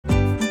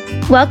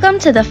Welcome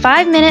to the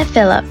 5-Minute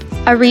Fill-Up,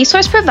 a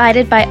resource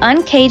provided by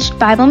Uncaged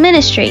Bible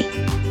Ministry.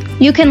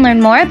 You can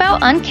learn more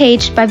about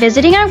Uncaged by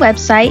visiting our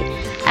website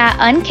at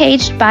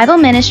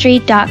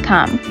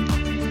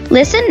uncagedbibleministry.com.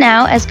 Listen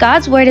now as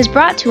God's Word is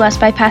brought to us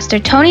by Pastor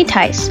Tony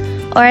Tice,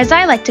 or as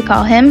I like to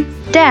call him,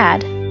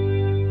 Dad.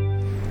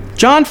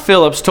 John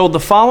Phillips told the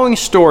following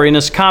story in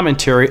his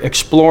commentary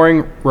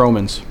exploring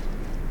Romans.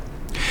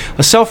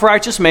 A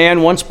self-righteous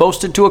man once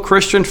boasted to a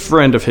Christian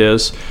friend of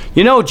his,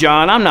 "You know,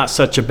 John, I'm not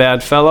such a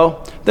bad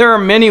fellow. There are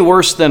many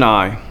worse than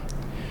I."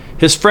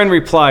 His friend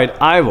replied,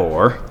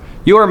 "Ivor,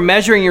 you are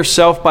measuring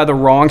yourself by the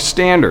wrong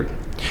standard.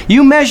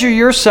 You measure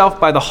yourself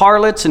by the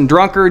harlots and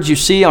drunkards you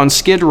see on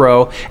Skid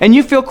Row, and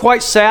you feel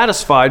quite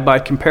satisfied by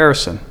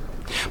comparison.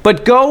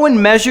 But go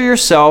and measure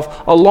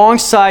yourself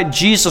alongside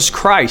Jesus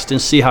Christ and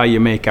see how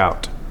you make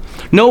out.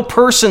 No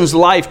person's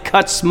life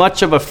cuts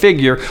much of a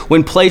figure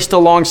when placed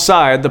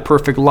alongside the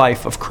perfect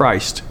life of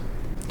Christ.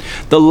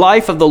 The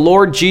life of the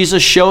Lord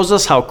Jesus shows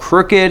us how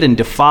crooked and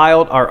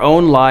defiled our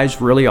own lives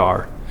really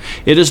are.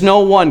 It is no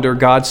wonder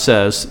God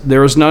says,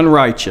 'There is none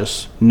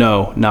righteous,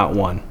 no, not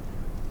one.'"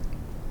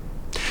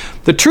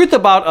 The truth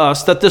about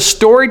us that this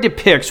story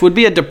depicts would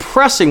be a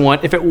depressing one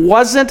if it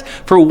wasn't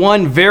for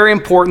one very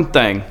important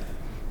thing: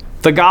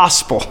 the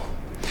gospel.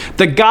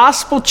 The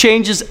gospel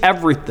changes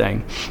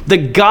everything. The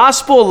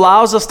gospel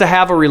allows us to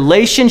have a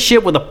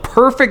relationship with a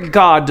perfect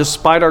God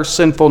despite our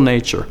sinful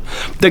nature.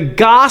 The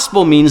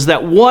gospel means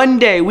that one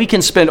day we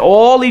can spend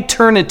all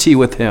eternity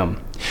with Him.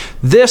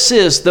 This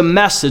is the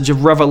message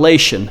of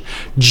Revelation.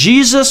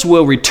 Jesus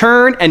will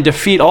return and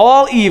defeat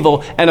all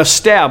evil and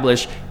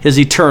establish His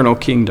eternal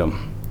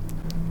kingdom.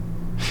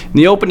 In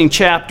the opening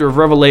chapter of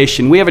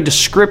Revelation, we have a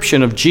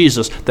description of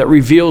Jesus that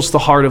reveals the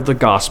heart of the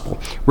gospel.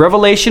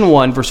 Revelation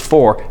 1, verse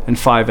 4 and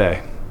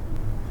 5a.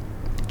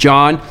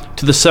 John,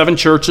 to the 7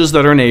 churches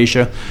that are in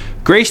Asia,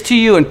 grace to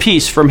you and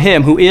peace from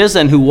Him who is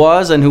and who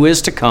was and who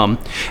is to come,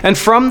 and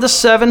from the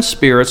 7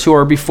 spirits who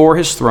are before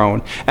His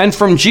throne, and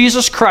from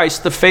Jesus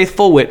Christ, the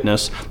faithful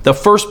witness, the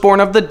firstborn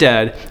of the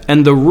dead,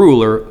 and the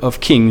ruler of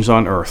kings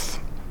on earth.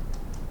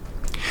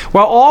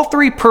 While all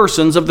 3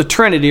 persons of the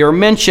Trinity are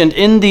mentioned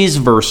in these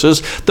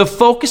verses, the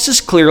focus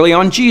is clearly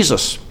on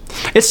Jesus.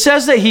 It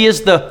says that He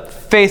is the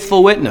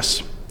faithful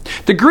witness.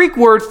 The Greek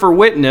word for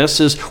witness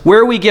is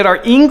where we get our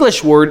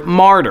English word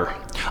martyr.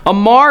 A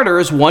martyr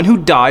is one who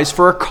dies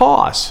for a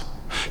cause.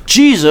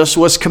 Jesus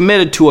was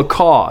committed to a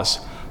cause,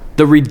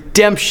 the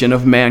redemption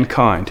of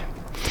mankind.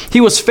 He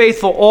was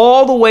faithful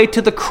all the way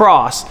to the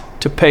cross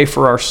to pay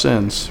for our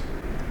sins.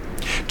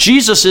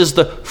 Jesus is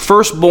the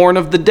firstborn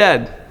of the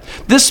dead.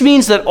 This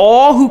means that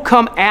all who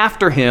come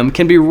after Him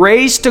can be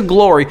raised to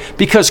glory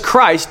because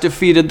Christ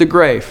defeated the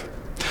grave.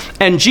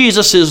 And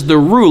Jesus is the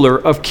ruler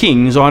of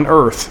kings on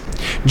earth.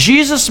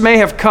 Jesus may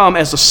have come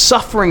as a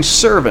suffering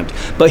servant,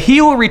 but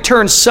He will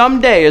return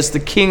someday as the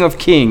King of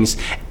Kings.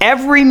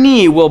 Every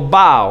knee will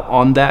bow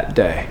on that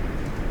day.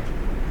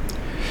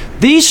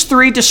 These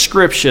 3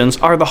 descriptions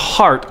are the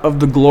heart of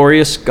the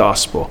glorious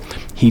gospel.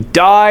 He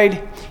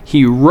died,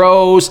 He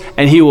rose,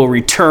 and He will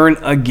return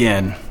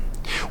again.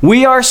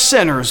 We are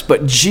sinners,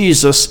 but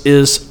Jesus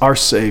is our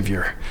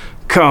Savior.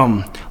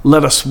 Come,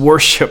 let us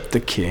worship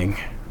the King.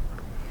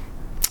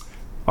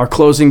 Our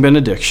closing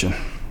benediction.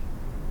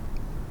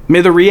 May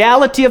the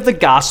reality of the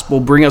gospel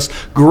bring us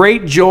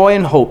great joy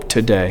and hope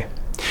today.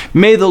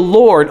 May the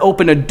Lord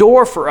open a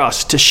door for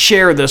us to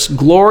share this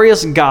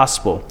glorious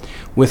gospel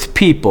with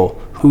people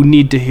who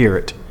need to hear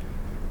it.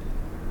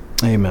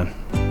 Amen.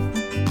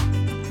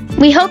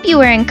 We hope you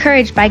were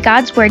encouraged by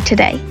God's Word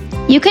today.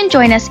 You can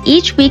join us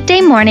each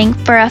weekday morning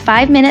for a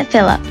 5-minute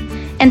fill-up.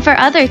 And for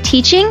other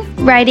teaching,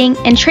 writing,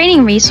 and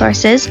training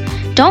resources,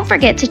 don't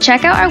forget to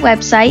check out our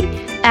website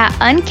at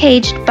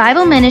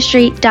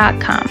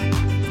uncagedbibleministry.com.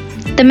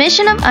 The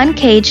mission of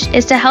Uncaged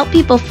is to help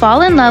people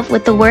fall in love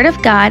with the Word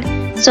of God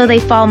so they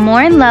fall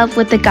more in love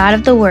with the God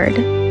of the Word.